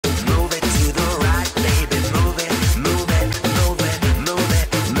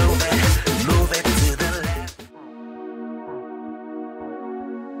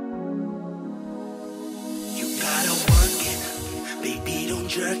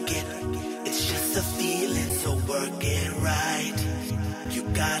work it. It's just a feeling, so work it right. You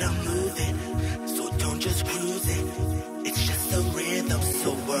gotta move it, so don't just cruise it. It's just a rhythm,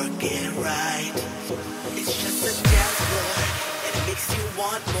 so work it right. It's just a dance floor, it makes you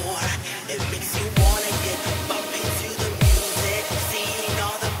want more. It makes you wanna get bumping to the music, seeing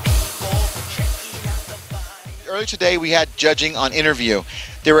all the people, checking out the body. Earlier today we had judging on Interview.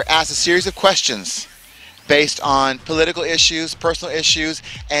 They were asked a series of questions based on political issues, personal issues,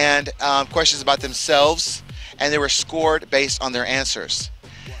 and questions about themselves, and they were scored based on their answers.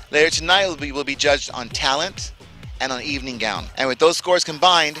 Later tonight we'll be judged on talent and on evening gown. And with those scores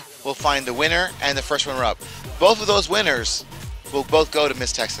combined, we'll find the winner and the first runner-up. Both of those winners will both go to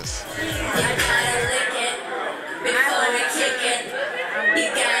Miss Texas.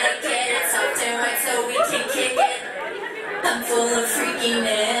 I'm full of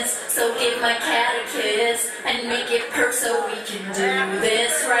freakiness, so give my cat a kiss and make it purr so we can do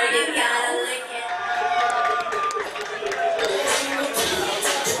this right. You gotta lick it.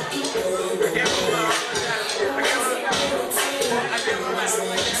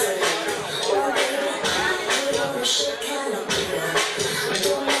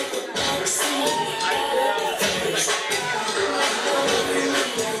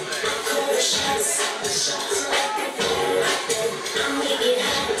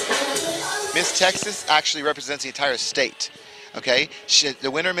 Miss Texas actually represents the entire state. Okay, the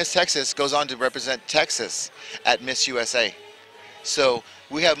winner of Miss Texas goes on to represent Texas at Miss USA. So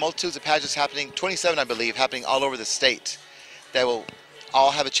we have multitudes of pageants happening, 27 I believe, happening all over the state that will all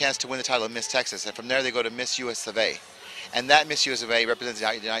have a chance to win the title of Miss Texas. And from there they go to Miss US of A. And that Miss US of A represents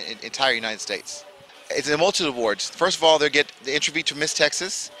the entire United States. It's a multitude of awards. First of all, they'll get the entry fee to Miss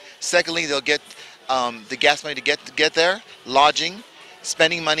Texas. Secondly, they'll get the gas money to get there, lodging,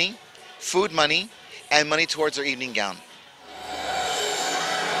 spending money, food money, and money towards their evening gown.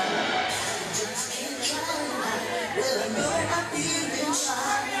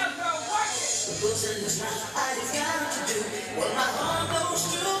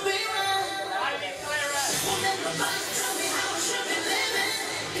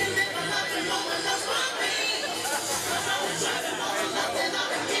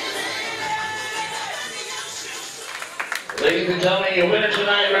 Ladies and gentlemen, your winner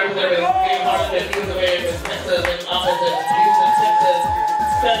tonight representing Harlingen, Divas of Miss Texas, and opposite Houston, Texas.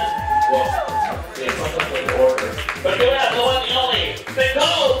 Well, it's not in order. But do we have the one and only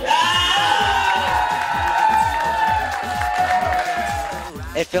Nicole?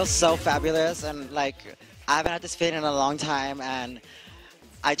 It feels so fabulous, and like I haven't had this fit in a long time, and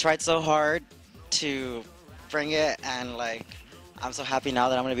I tried so hard to bring it, and like I'm so happy now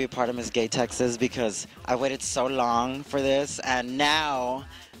that I'm going to be a part of Miss Gay Texas because I waited so long for this, and now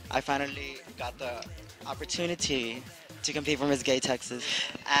I finally got the opportunity to compete for Miss Gay Texas,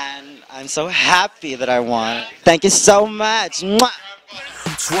 and I'm so happy that I won. Thank you so much. Mwah!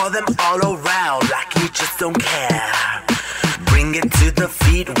 Twirl them all around like you just don't care. Bring it to the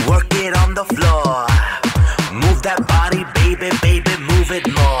feet, work it on the floor. Move that body, baby, baby, move it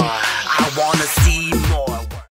more.